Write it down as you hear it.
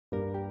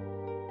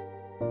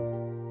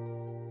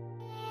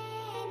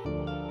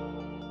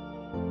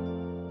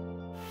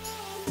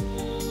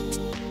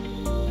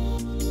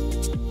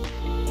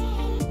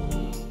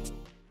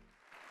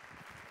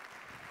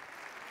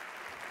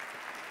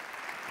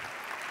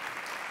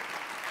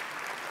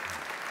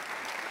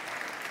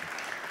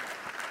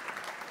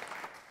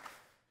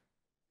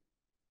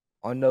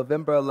On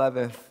November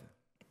 11th,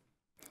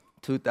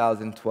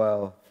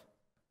 2012,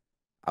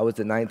 I was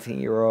a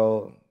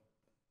 19-year-old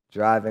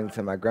driving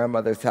to my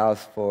grandmother's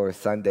house for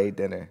Sunday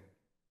dinner.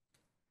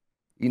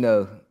 You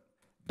know,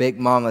 Big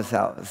Mama's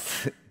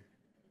house.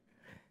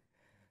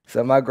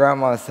 So my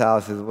grandma's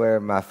house is where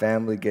my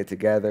family get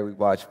together. We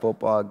watch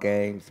football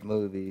games,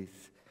 movies,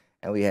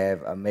 and we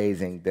have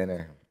amazing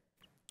dinner.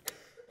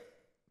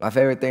 My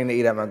favorite thing to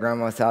eat at my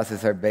grandma's house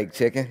is her baked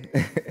chicken.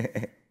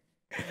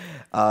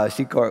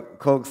 She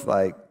cooks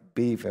like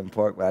beef and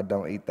pork, but I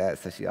don't eat that,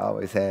 so she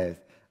always has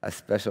a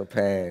special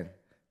pan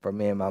for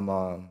me and my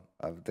mom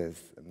of this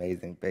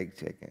amazing baked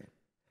chicken.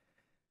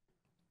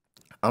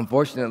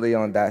 Unfortunately,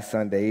 on that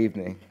Sunday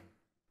evening,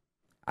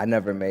 I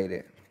never made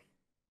it.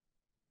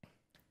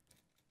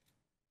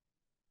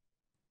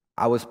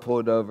 I was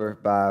pulled over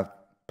by a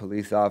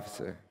police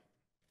officer.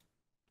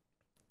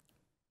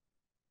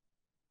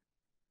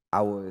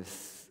 I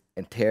was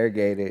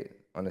interrogated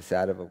on the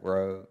side of a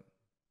road.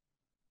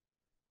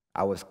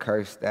 I was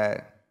cursed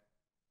at.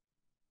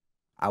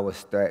 I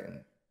was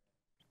threatened,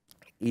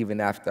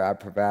 even after I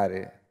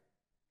provided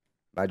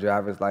my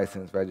driver's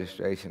license,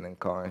 registration, and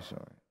car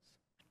insurance.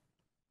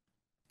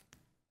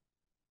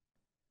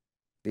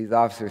 These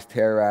officers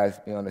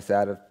terrorized me on the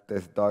side of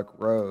this dark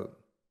road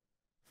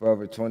for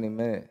over 20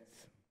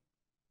 minutes,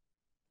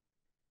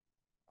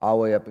 all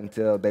the way up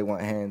until they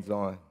went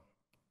hands-on.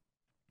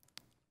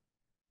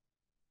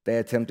 They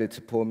attempted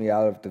to pull me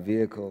out of the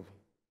vehicle.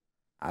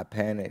 I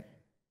panicked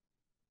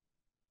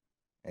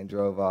and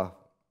drove off.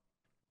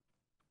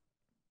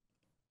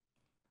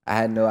 I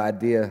had no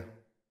idea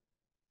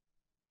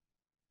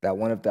that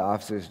one of the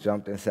officers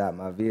jumped inside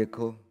my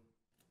vehicle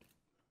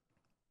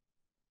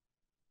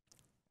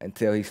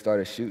until he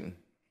started shooting.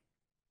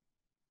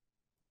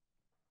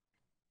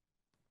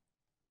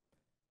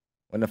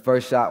 When the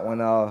first shot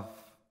went off,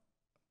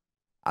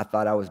 I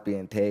thought I was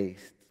being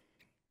tased.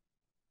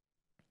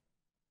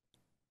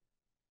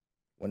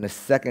 When the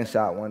second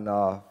shot went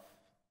off,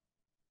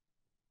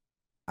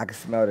 I could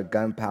smell the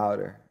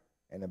gunpowder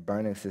and the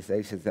burning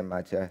sensations in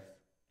my chest.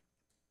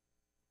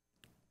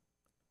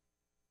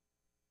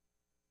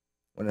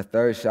 When the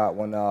third shot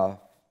went off,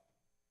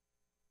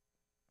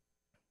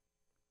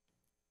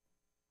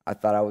 I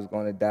thought I was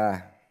going to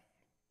die.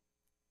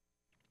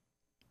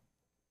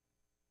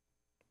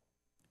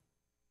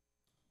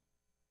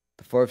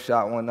 The fourth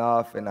shot went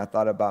off, and I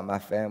thought about my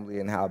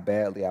family and how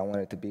badly I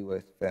wanted to be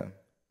with them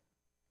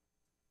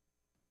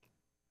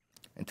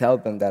and tell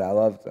them that I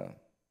loved them.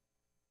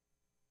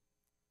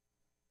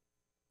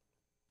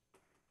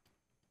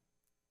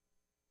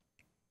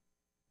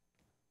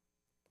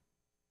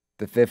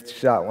 The fifth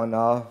shot went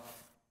off,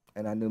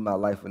 and I knew my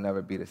life would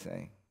never be the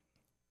same.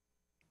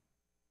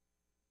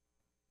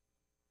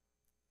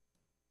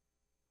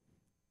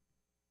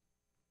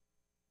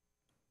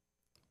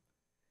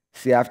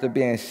 See, after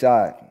being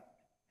shot,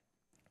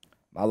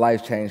 my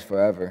life changed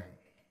forever.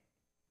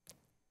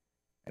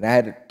 And I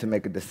had to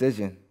make a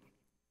decision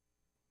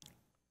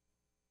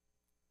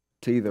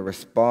to either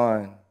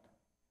respond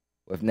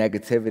with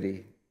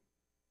negativity,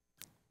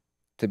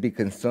 to be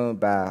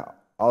consumed by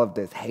all of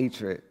this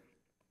hatred,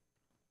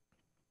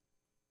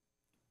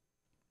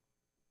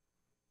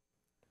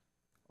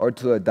 or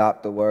to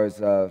adopt the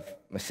words of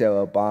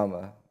Michelle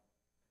Obama,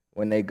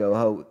 when they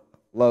go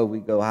low, we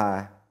go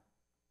high.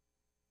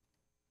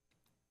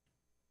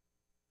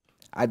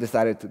 I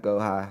decided to go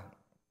high.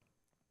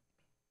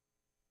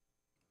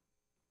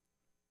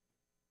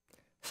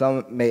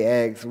 Some may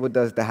ask, what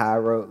does the high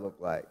road look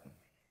like?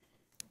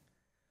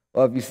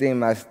 Well, if you've seen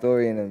my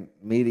story in the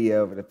media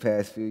over the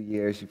past few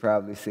years, you've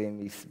probably seen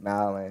me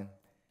smiling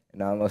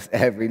in almost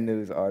every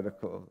news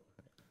article.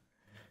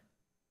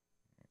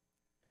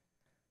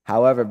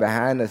 However,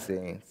 behind the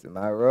scenes, in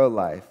my real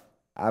life,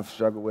 I've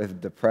struggled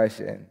with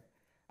depression.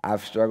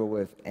 I've struggled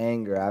with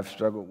anger. I've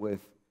struggled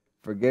with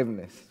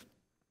forgiveness.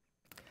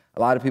 A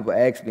lot of people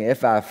ask me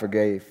if I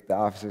forgave the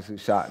officers who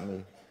shot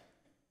me.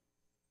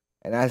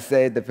 And I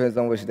say it depends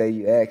on which day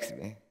you ask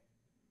me.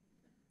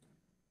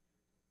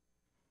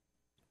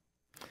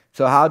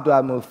 So how do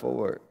I move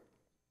forward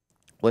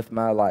with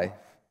my life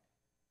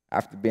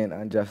after being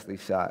unjustly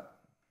shot?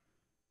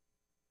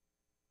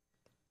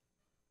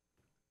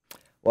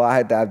 Well, I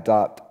had to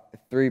adopt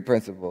 3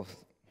 principles: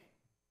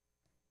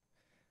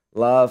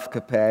 love,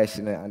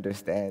 compassion, and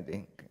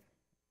understanding.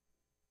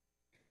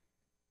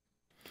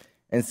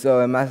 And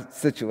so in my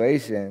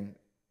situation,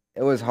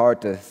 it was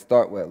hard to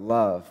start with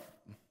love.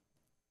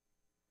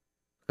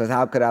 Because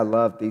how could I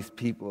love these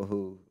people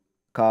who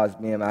caused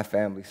me and my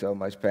family so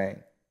much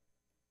pain?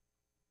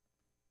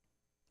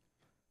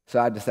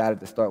 So I decided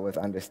to start with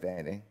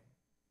understanding.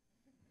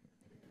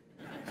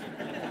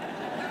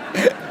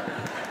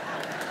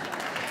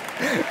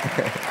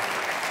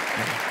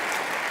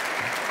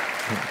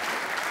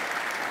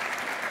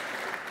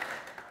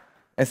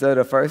 And so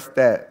the first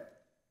step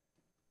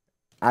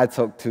I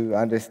took to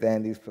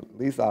understand these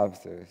police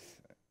officers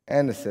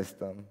and the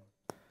system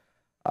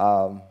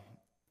was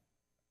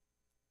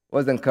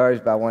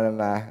encouraged by one of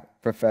my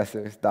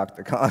professors,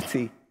 Dr.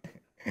 Conti.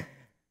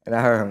 And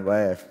I heard him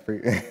laugh.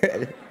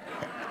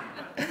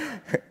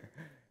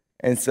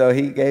 And so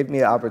he gave me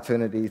an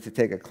opportunity to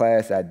take a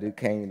class at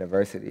Duquesne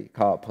University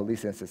called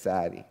Police and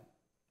Society.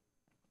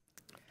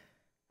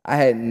 I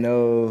had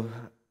no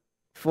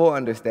full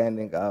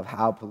understanding of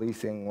how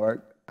policing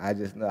worked. I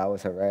just knew I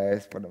was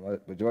harassed for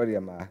the majority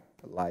of my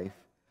life,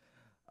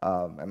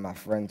 and my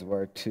friends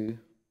were too.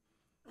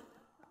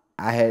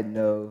 I had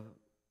no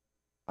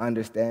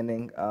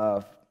understanding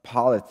of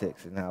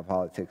politics and how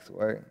politics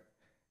work.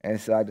 And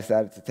so I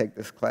decided to take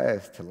this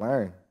class to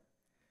learn.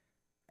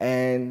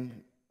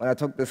 And when I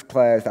took this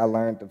class, I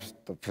learned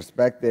the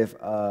perspective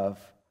of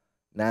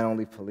not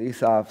only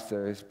police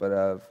officers, but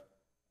of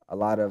a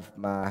lot of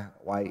my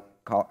white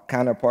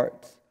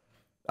counterparts.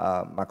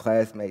 My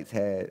classmates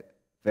had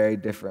very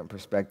different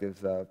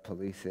perspectives of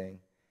policing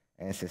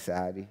and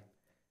society,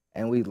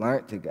 and we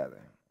learned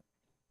together.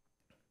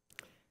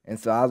 And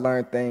so I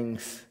learned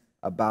things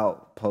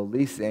about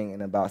policing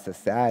and about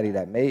society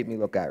that made me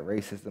look at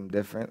racism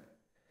different.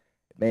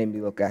 It made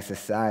me look at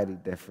society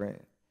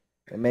different.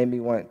 It made me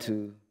want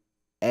to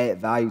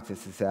add value to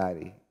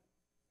society.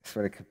 That's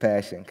where the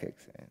compassion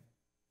kicks in.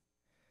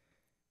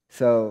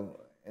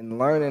 So in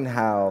learning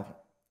how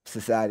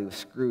society was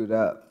screwed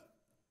up,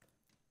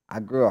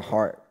 I grew a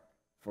heart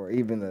for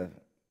even the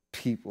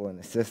people in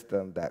the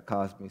system that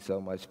caused me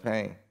so much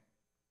pain.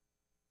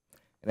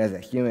 And as a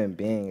human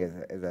being,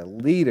 as a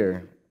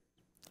leader,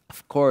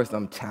 of course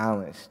I'm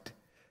challenged.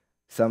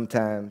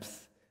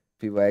 Sometimes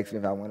people ask me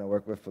if I want to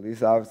work with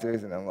police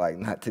officers, and I'm like,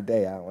 not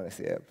today, I don't want to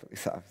see a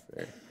police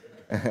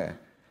officer.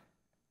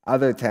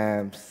 Other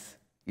times,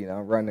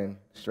 I'm running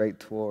straight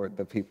toward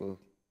the people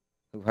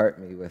who hurt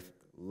me with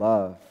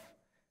love,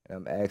 and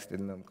I'm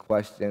asking them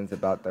questions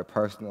about their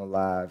personal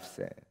lives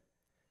and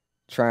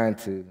trying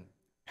to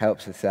help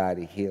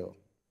society heal.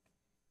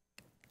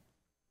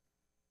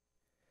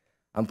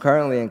 I'm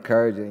currently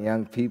encouraging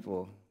young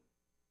people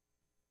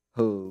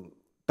who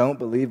don't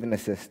believe in the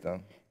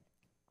system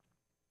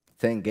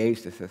to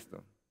engage the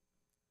system.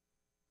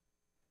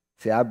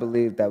 See, I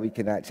believe that we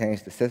cannot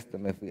change the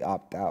system if we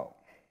opt out.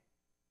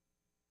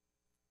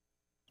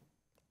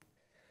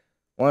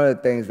 One of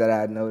the things that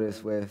I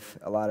noticed with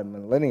a lot of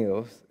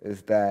millennials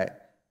is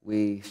that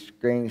we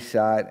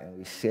screenshot and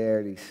we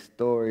share these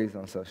stories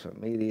on social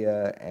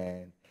media,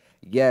 and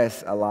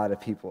yes, a lot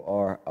of people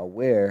are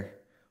aware,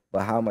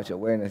 but how much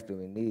awareness do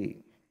we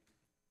need?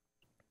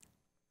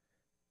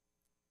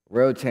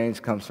 Real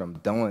change comes from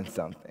doing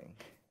something,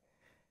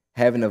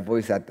 having a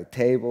voice at the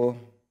table,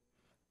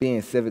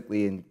 being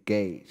civically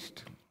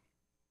engaged.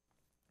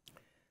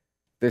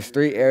 There's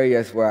 3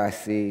 areas where I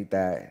see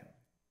that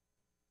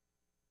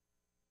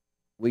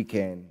we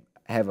can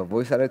have a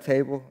voice at the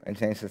table and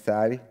change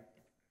society.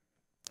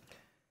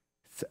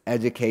 It's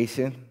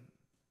education,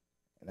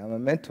 and I'm a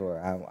mentor.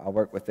 I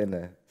work within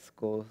the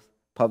schools,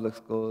 public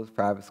schools,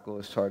 private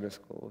schools, charter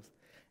schools,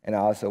 and I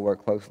also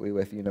work closely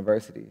with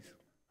universities.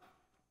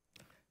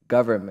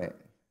 Government.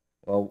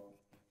 Well,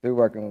 through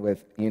working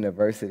with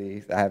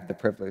universities, I have the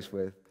privilege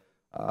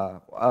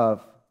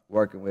of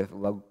working with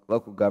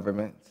local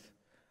governments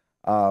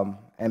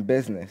and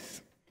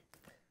business.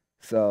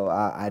 So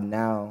I'm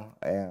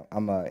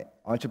an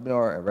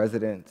entrepreneur in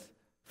residence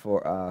for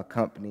a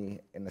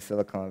company in the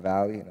Silicon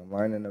Valley, and I'm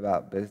learning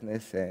about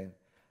business and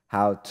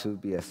how to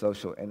be a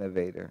social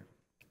innovator.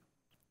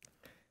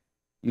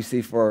 You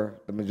see,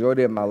 for the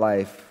majority of my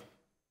life,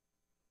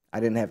 I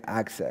didn't have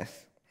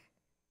access.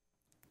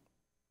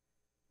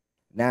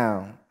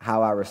 Now,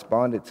 how I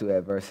responded to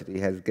adversity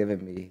has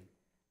given me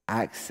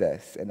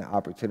access and the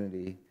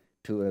opportunity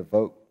to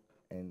evoke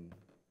and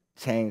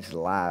change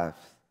lives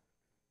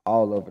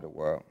all over the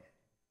world.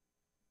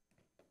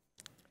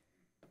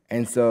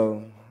 And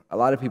so a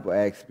lot of people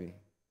ask me,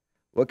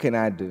 what can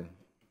I do?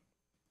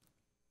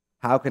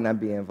 How can I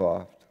be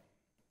involved?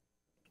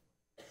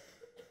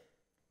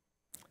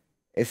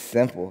 It's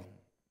simple.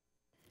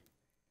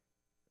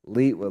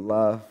 Lead with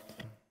love,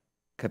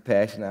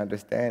 compassion, and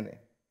understanding.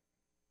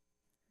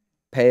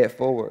 Pay it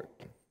forward.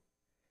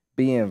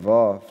 Be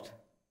involved.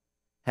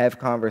 Have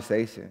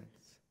conversations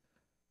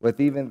with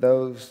even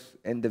those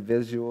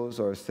individuals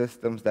or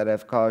systems that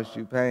have caused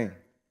you pain.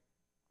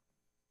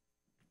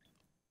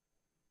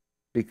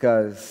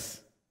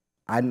 Because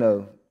I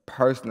know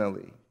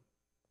personally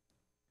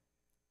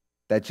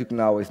that you can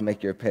always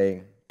make your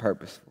pain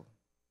purposeful.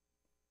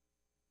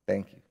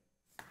 Thank you.